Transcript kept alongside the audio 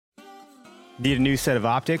Need a new set of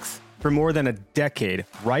optics? For more than a decade,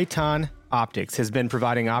 Right On Optics has been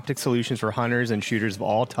providing optic solutions for hunters and shooters of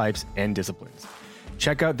all types and disciplines.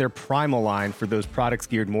 Check out their Primal line for those products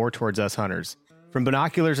geared more towards us hunters. From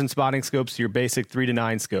binoculars and spotting scopes to your basic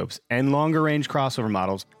 3-9 scopes and longer range crossover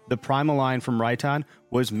models, the Primal line from Right On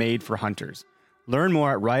was made for hunters. Learn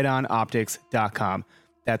more at rightonoptics.com.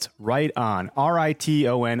 That's Right On,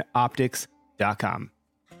 RITON optics.com.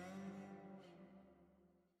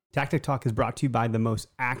 Tactic Talk is brought to you by the most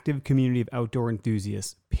active community of outdoor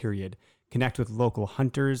enthusiasts, period. Connect with local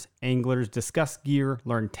hunters, anglers, discuss gear,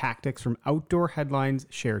 learn tactics from outdoor headlines,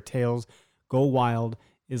 share tales. Go Wild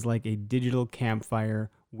is like a digital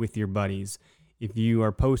campfire with your buddies. If you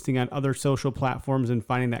are posting on other social platforms and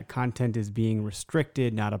finding that content is being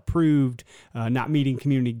restricted, not approved, not meeting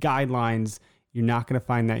community guidelines, you're not going to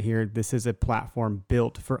find that here. This is a platform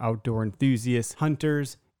built for outdoor enthusiasts,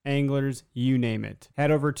 hunters, anglers, you name it. Head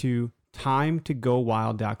over to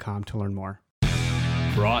timetogowild.com to learn more.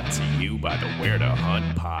 Brought to you by the Where to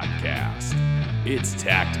Hunt podcast. It's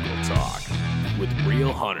Tactical Talk with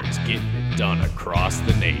real hunters getting it done across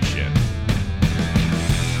the nation.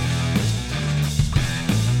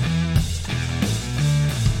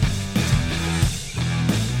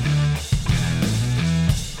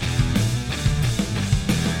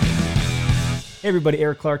 Hey everybody,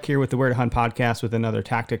 Eric Clark here with the Where to Hunt podcast with another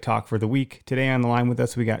Tactic Talk for the week. Today on the line with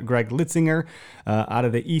us, we got Greg Litzinger out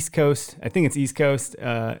of the East Coast. I think it's East Coast,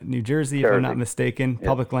 New Jersey, if I'm not mistaken, yep.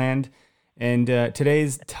 Public land. And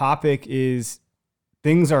today's topic is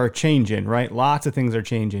things are changing, right? Lots of things are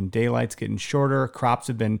changing. Daylight's getting shorter. Crops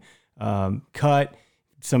have been cut.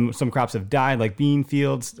 Some crops have died, like bean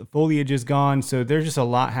fields. The foliage is gone. So there's just a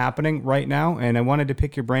lot happening right now. And I wanted to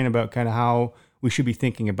pick your brain about kind of how we should be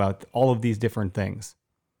thinking about all of these different things.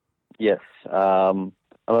 Yes. I'm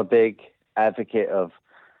a big advocate of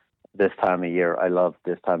this time of year. I love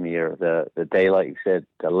this time of year. The daylight, you said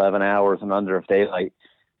 11 hours and under of daylight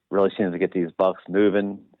really seems to get these bucks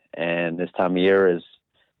moving. And this time of year is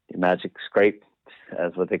the magic scrape,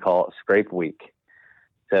 as what they call it, scrape week.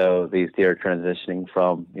 So these deer are transitioning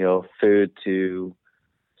from, food to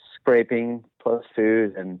scraping plus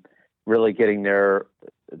food and really getting their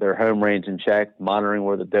home range in check, monitoring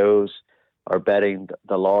where the does are bedding,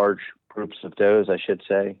 the large groups of does, I should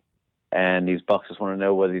say. And these bucks just want to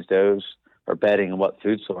know where these does are bedding and what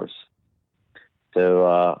food source.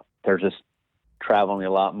 So they're just traveling a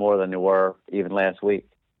lot more than they were even last week.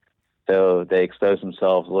 So they expose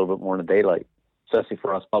themselves a little bit more in the daylight, especially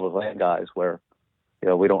for us public land guys where,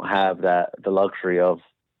 we don't have the luxury of,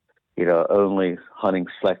 only hunting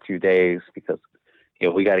select few days because,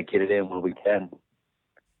 we got to get it in when we can.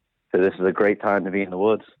 So this is a great time to be in the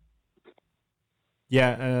woods.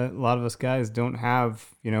 Yeah, a lot of us guys don't have,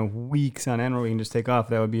 weeks on end where we can just take off.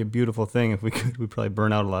 That would be a beautiful thing if we could. We'd probably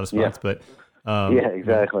burn out a lot of spots. Yeah. But yeah,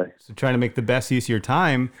 exactly. So trying to make the best use of your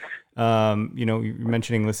time. You're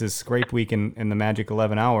mentioning this is scrape week and the magic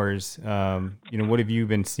 11 hours. What have you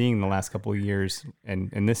been seeing the last couple of years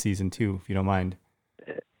and this season too, if you don't mind?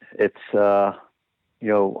 It's,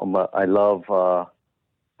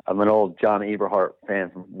 I'm an old John Eberhart fan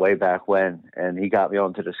from way back when, and he got me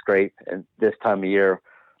onto the scrape. And this time of year,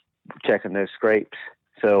 checking those scrapes.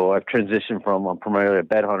 So I've transitioned from I'm primarily a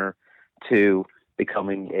bed hunter to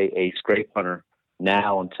becoming a scrape hunter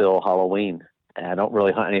now until Halloween. And I don't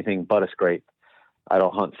really hunt anything but a scrape. I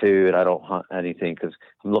don't hunt food. I don't hunt anything because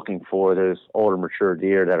I'm looking for those older, mature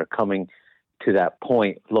deer that are coming to that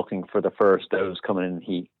point, looking for the first does coming in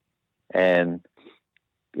heat. And,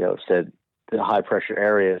 said the high pressure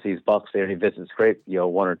areas, these bucks, they only visit scrape,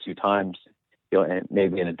 1 or 2 times, and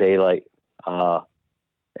maybe in a daylight,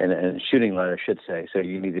 and a shooting light, I should say. So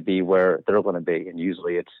you need to be where they're going to be. And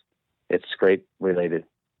usually it's scrape related.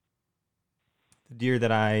 The deer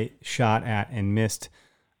that I shot at and missed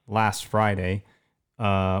last Friday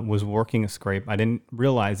was working a scrape. I didn't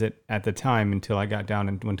realize it at the time until I got down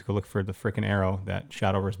and went to go look for the frickin' arrow that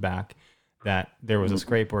shot over his back, that there was a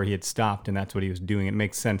scrape where he had stopped and that's what he was doing. It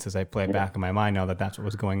makes sense as I play it back in my mind now that that's what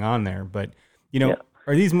was going on there. But,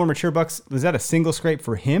 Are these more mature bucks? Is that a single scrape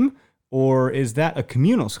for him or is that a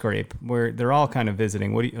communal scrape where they're all kind of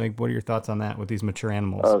visiting? What are your thoughts on that with these mature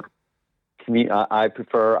animals? I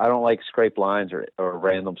don't like scrape lines or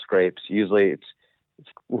random scrapes. Usually it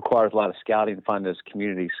requires a lot of scouting to find those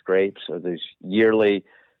community scrapes or these yearly,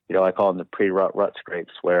 I call them the pre-rut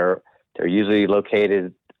scrapes, where they're usually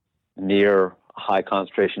located near a high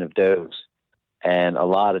concentration of does. And a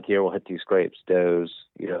lot of deer will hit these scrapes. Those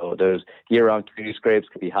year-round community scrapes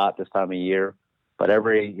can be hot this time of year, but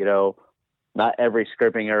not every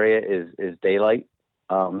scraping area is daylight.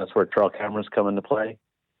 That's where trail cameras come into play.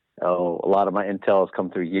 A lot of my intel has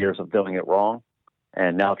come through years of doing it wrong.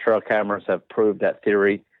 And now trail cameras have proved that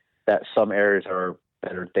theory that some areas are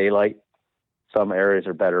better daylight. Some areas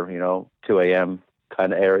are better, 2 a.m.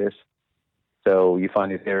 kind of areas. So you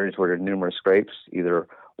find these areas where there are numerous scrapes, either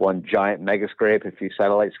one giant mega scrape, a few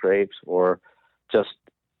satellite scrapes, or just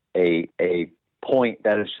a point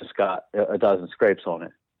that has just got a dozen scrapes on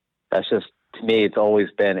it. That's just, to me, it's always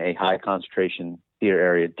been a high concentration deer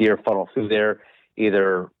area. Deer funnel through there,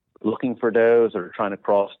 either looking for does or trying to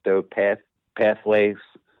cross doe pathways.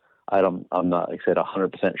 I'm not, like I said,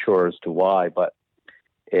 100% sure as to why, but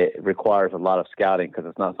it requires a lot of scouting because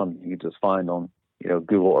it's not something you just find on,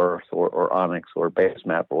 Google Earth or Onyx or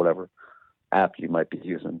Basemap or whatever app you might be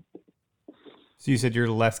using. So you said you're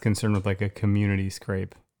less concerned with like a community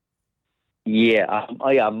scrape. Yeah,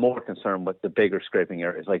 I'm more concerned with the bigger scraping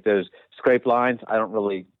areas. Like those scrape lines, I don't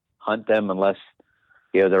really hunt them unless,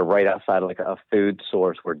 they're right outside of like a food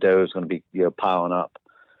source where doe is going to be, piling up.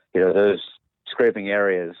 Those scraping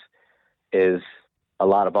areas is a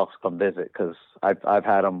lot of bucks come visit because I've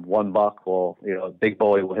had them. One buck will, big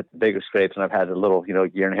boy will hit the bigger scrapes, and I've had the little,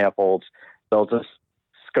 year and a half olds. They'll just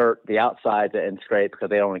skirt the outside and scrape because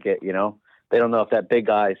they don't want to get, they don't know if that big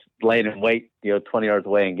guy's laying in wait, 20 yards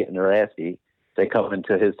away and getting their ass beat. They come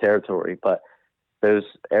into his territory, but those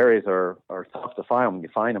areas are tough to find. When you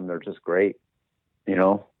find them, they're just great,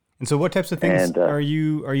 And so what types of things are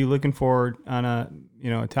you looking for on a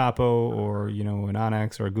topo or, an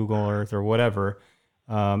Onyx or Google Earth or whatever?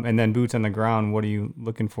 And then boots on the ground, what are you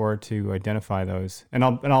looking for to identify those? And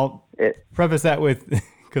I'll preface that with,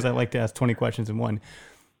 because I like to ask 20 questions in one.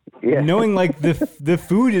 Yeah. Knowing like the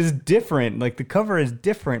food is different, like the cover is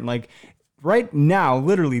different, like right now,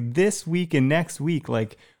 literally this week and next week,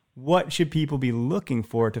 like what should people be looking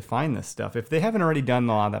for to find this stuff? If they haven't already done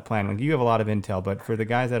a lot of that plan, like you have a lot of intel, but for the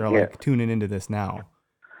guys that are like tuning into this now.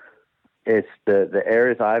 It's the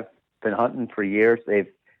areas I've been hunting for years.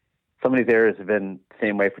 Some of these areas have been the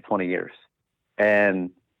same way for 20 years. And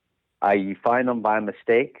you find them by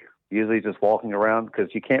mistake, usually just walking around because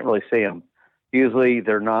you can't really see them. Usually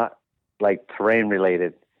they're not like terrain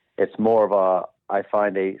related. It's more of I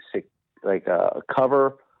find a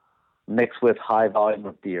cover mixed with high volume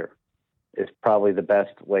of deer is probably the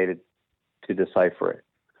best way to decipher it.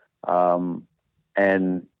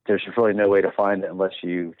 And there's just really no way to find it unless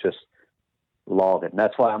you just log it. And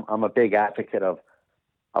that's why I'm a big advocate of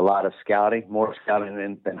a lot of scouting, more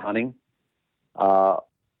scouting than hunting.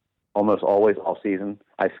 Almost always all season.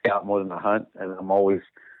 I scout more than I hunt, and I'm always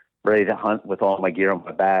ready to hunt with all my gear on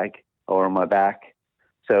my bag or on my back.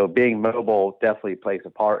 So being mobile definitely plays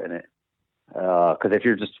a part in it. Because if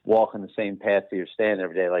you're just walking the same path that you're staying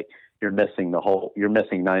every day, like you're missing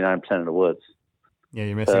 99% of the woods. Yeah,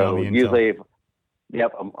 you're missing all the intel. Usually,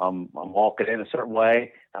 I'm walking in a certain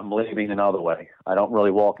way, I'm leaving another way. I don't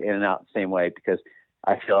really walk in and out the same way because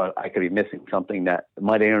I feel I could be missing something that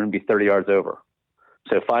might even be 30 yards over.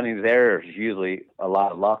 So finding there is usually a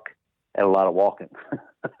lot of luck and a lot of walking.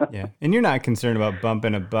 Yeah. And you're not concerned about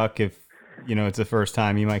bumping a buck if, it's the first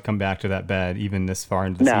time you might come back to that bed even this far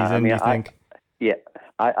into the season, you think?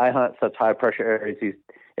 I hunt such high pressure areas.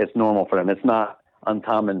 It's normal for them. It's not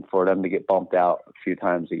uncommon for them to get bumped out a few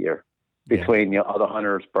times a year between, other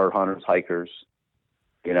hunters, bird hunters, hikers,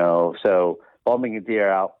 so bumping a deer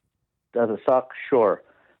out, does it suck? Sure.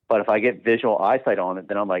 But if I get visual eyesight on it,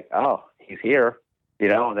 then I'm like, oh, he's here,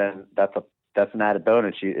 then that's an added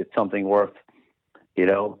bonus. It's something worth,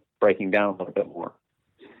 breaking down a little bit more.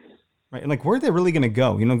 Right. And like, where are they really going to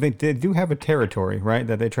go? They do have a territory, right,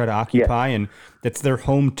 that they try to occupy, and that's their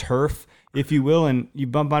home turf, if you will. And you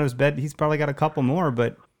bump out his bed, he's probably got a couple more,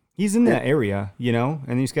 but he's in that area, and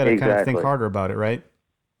you just got to kind of think harder about it, right?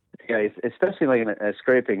 Yeah, especially like in a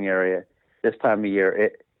scraping area this time of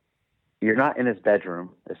year, you're not in his bedroom.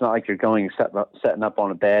 It's not like you're going setting up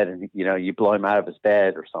on a bed and, you blow him out of his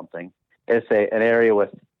bed or something. It's an area with,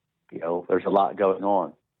 there's a lot going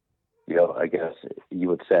on, I guess you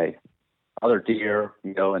would say. Other deer,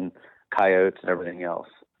 and coyotes and everything else.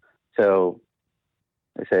 So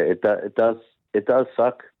I say it does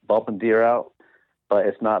suck bumping deer out, but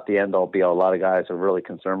it's not the end all be all. A lot of guys are really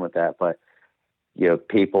concerned with that, but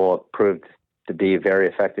people have proved to be a very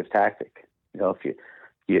effective tactic. If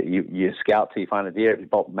you scout till you find a deer, if you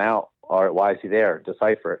bump them out, all right, why is he there?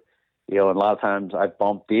 Decipher it. And a lot of times I've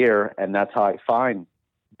bumped deer, and that's how I find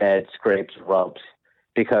bed scrapes, rubs,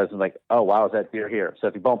 because I'm like, oh, wow, is that deer here? So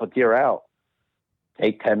if you bump a deer out,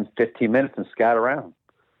 take 10, 15 minutes and scout around.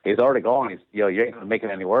 He's already gone. You ain't going to make it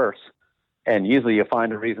any worse. And usually you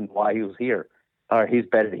find a reason why he was here. All right, he's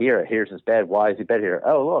bedded here. Here's his bed. Why is he bedded here?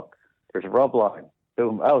 Oh, look, there's a rub line.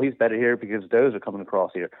 Boom. Oh, he's bedded here because does are coming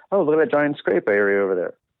across here. Oh, look at that giant scrape area over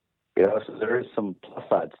there. You know, so there is some plus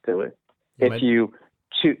sides to it if you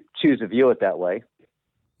choose to view it that way.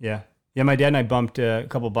 Yeah. Yeah, my dad and I bumped a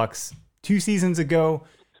couple bucks 2 seasons ago.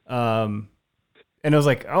 And I was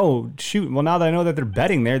like, oh, shoot. Well, now that I know that they're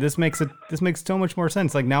bedding there, this makes so much more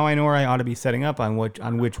sense. Like, now I know where I ought to be setting up on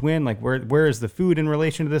which wind. Like, where is the food in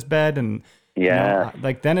relation to this bed? And yeah,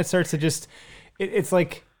 like then it starts to just, it's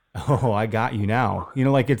like, oh, I got you now. You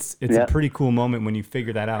know, like it's a pretty cool moment when you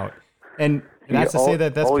figure that out. And that's to say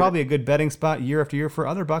that that's probably a good bedding spot year after year for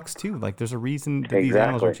other bucks too. Like, there's a reason that these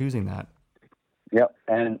animals are choosing that. Yep.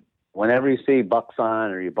 And whenever you see buck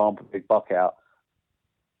sign or you bump a big buck out,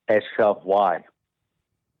 ask yourself why.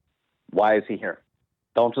 Why is he here?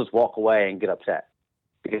 Don't just walk away and get upset,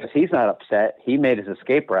 because he's not upset. He made his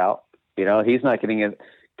escape route. You know, he's not getting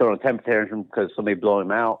throwing a temper tantrum because somebody blew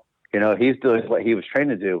him out. You know, he's doing what he was trained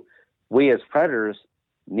to do. We as predators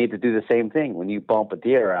need to do the same thing. When you bump a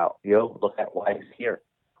deer out, you know, look at why he's here.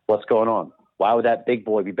 What's going on? Why would that big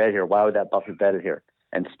boy be bedded here? Why would that buck be bedded here?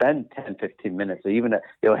 And spend 10, 15 minutes or even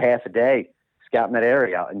half a day scouting that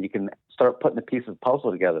area out, and you can start putting the pieces of the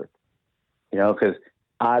puzzle together. You know, because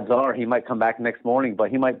odds are he might come back next morning,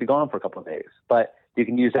 but he might be gone for a couple of days. But you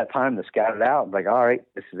can use that time to scout it out. Like, all right,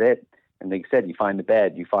 this is it. And like you said, you find the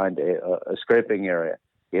bed, you find a scraping area.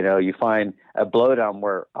 You know, you find a blowdown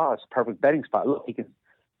where, oh, it's a perfect bedding spot. Look,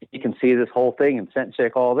 you can see this whole thing and scent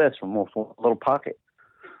check all this from one little pocket.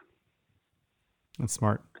 That's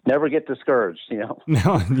smart. Never get discouraged, you know.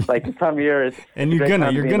 No, like this time of year is, and you're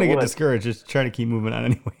gonna get discouraged. Just try to keep moving on,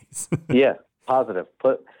 anyways. Yeah, positive.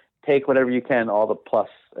 Take whatever you can, all the plus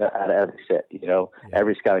out of every set. You know,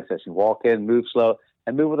 every scouting session. Walk in, move slow,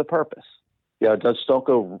 and move with a purpose. You know, just don't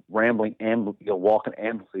go rambling, walking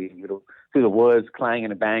aimlessly, through the woods, clanging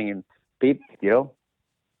and banging. Beep,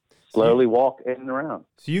 slowly walk in and around.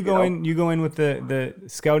 So you go in with the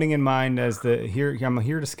scouting in mind as I'm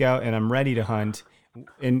here to scout and I'm ready to hunt.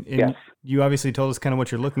 And yes. You obviously told us kind of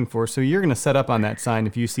what you're looking for. So you're going to set up on that sign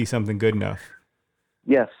if you see something good enough.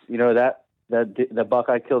 Yes. You know, the buck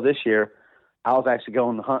I killed this year, I was actually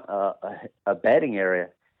going to hunt a bedding area,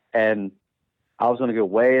 and I was going to go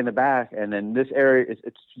way in the back. And then this area,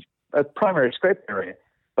 it's a primary scrape area,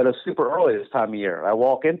 but it's super early this time of year. I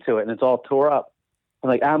walk into it and it's all tore up. I'm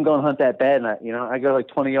like, I'm going to hunt that bed. And I go like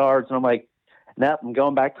 20 yards and I'm like, nope, I'm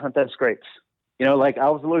going back to hunt that scrapes. You know, like I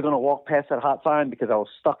was literally going to walk past that hot sign because I was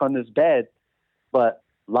stuck on this bed. But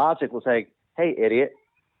logic was like, hey, idiot,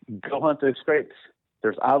 go hunt those scrapes.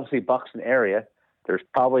 There's obviously bucks in the area. There's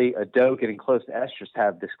probably a doe getting close to estrus to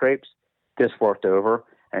have the scrapes disc worked over.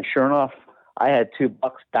 And sure enough, I had 2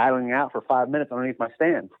 bucks battling out for 5 minutes underneath my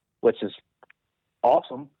stand, which is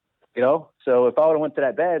awesome, So if I would have went to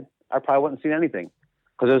that bed, I probably wouldn't have seen anything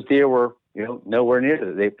because those deer were, nowhere near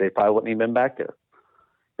it. They probably wouldn't even been back there.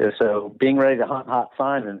 So being ready to hunt hot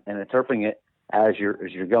sign and interpreting it as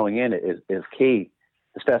you're going in is key,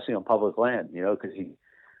 especially on public land, because you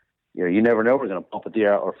never know we're going to bump a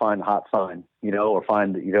deer out or find a hot sign, or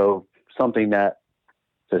find, something that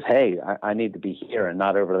says, hey, I need to be here and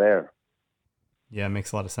not over there. Yeah, it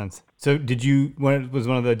makes a lot of sense. So when it was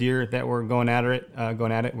one of the deer that were going at it,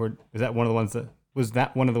 was that one of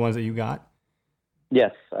the ones that you got?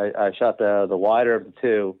 Yes, I shot the wider of the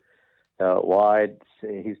two. Wide,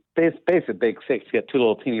 he's basically a big 6. He's got 2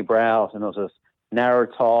 little teeny brows, and it was this narrow,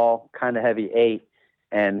 tall, kind of heavy 8.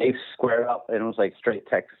 And they squared up, and it was like straight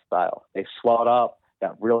Texas style. They swelled up,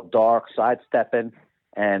 got real dark, sidestepping,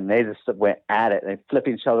 and they just went at it. They flipped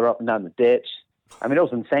each other up and down the ditch. I mean, it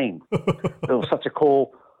was insane. It was such a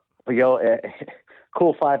cool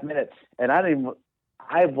 5 minutes. And I don't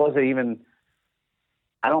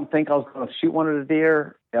think I was going to shoot one of the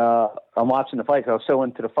deer. I'm watching the fight because I was so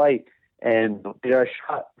into the fight. And the deer I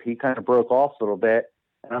shot, he kind of broke off a little bit.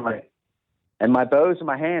 And I'm like, and my bow's in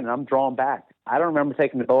my hand, and I'm drawing back. I don't remember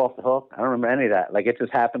taking the bow off the hook. I don't remember any of that. Like, it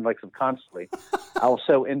just happened, like, subconsciously. I was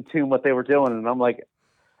so in tune with what they were doing, and I'm like,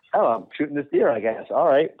 oh, I'm shooting this deer, I guess. All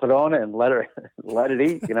right, put on it and let it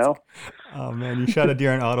eat, Oh, man, you shot a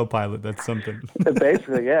deer on autopilot. That's something.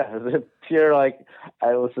 Basically, yeah. It was pure, it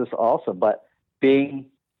was just awesome. But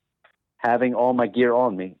having all my gear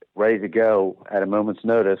on me, ready to go at a moment's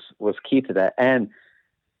notice was key to that. And,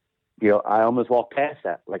 I almost walked past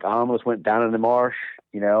that. Like, I almost went down in the marsh,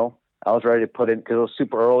 I was ready to put in, because it was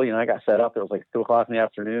super early, I got set up. It was like 2 o'clock in the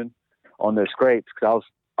afternoon on those scrapes because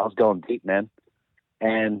I was going deep, man.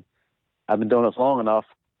 And I've been doing this long enough,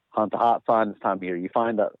 hunt the hot sign this time of year. You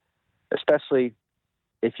find that, especially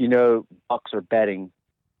if bucks are bedding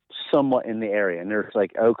somewhat in the area, and there's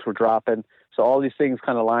like oaks were dropping. So all these things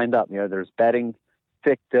kind of lined up. There's bedding,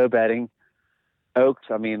 thick doe bedding, oaks,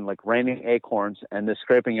 I mean, like raining acorns, and the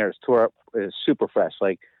scraping air is tore up, is super fresh,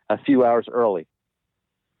 like a few hours earlier.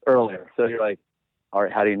 So you're like, all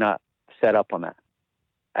right, how do you not set up on that?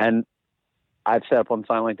 And I've set up on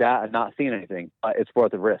something like that and not seen anything, but it's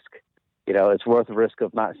worth the risk. It's worth the risk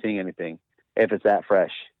of not seeing anything if it's that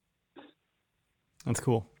fresh. That's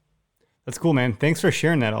cool. That's cool, man. Thanks for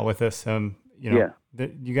sharing that all with us.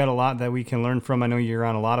 You got a lot that we can learn from. I know you're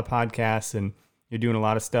on a lot of podcasts and you're doing a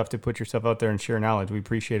lot of stuff to put yourself out there and share knowledge. We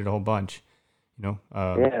appreciate it a whole bunch.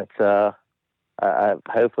 It's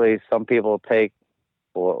hopefully some people take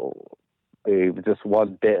just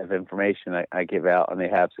one bit of information I give out and they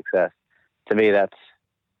have success. To me, that's,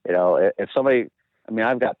 if somebody,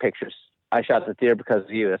 I've got pictures. I shot the deer because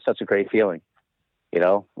of you. That's such a great feeling.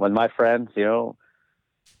 When my friends,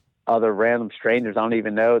 other random strangers I don't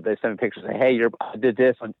even know, they send me pictures and say, hey, I did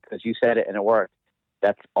this because you said it and it worked.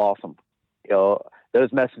 That's awesome.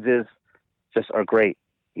 Those messages just are great.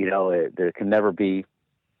 There can never be,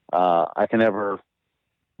 I can never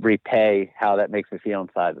repay how that makes me feel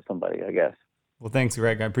inside of somebody, I guess. Well, thanks,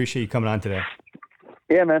 Greg. I appreciate you coming on today.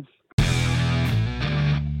 Yeah, man.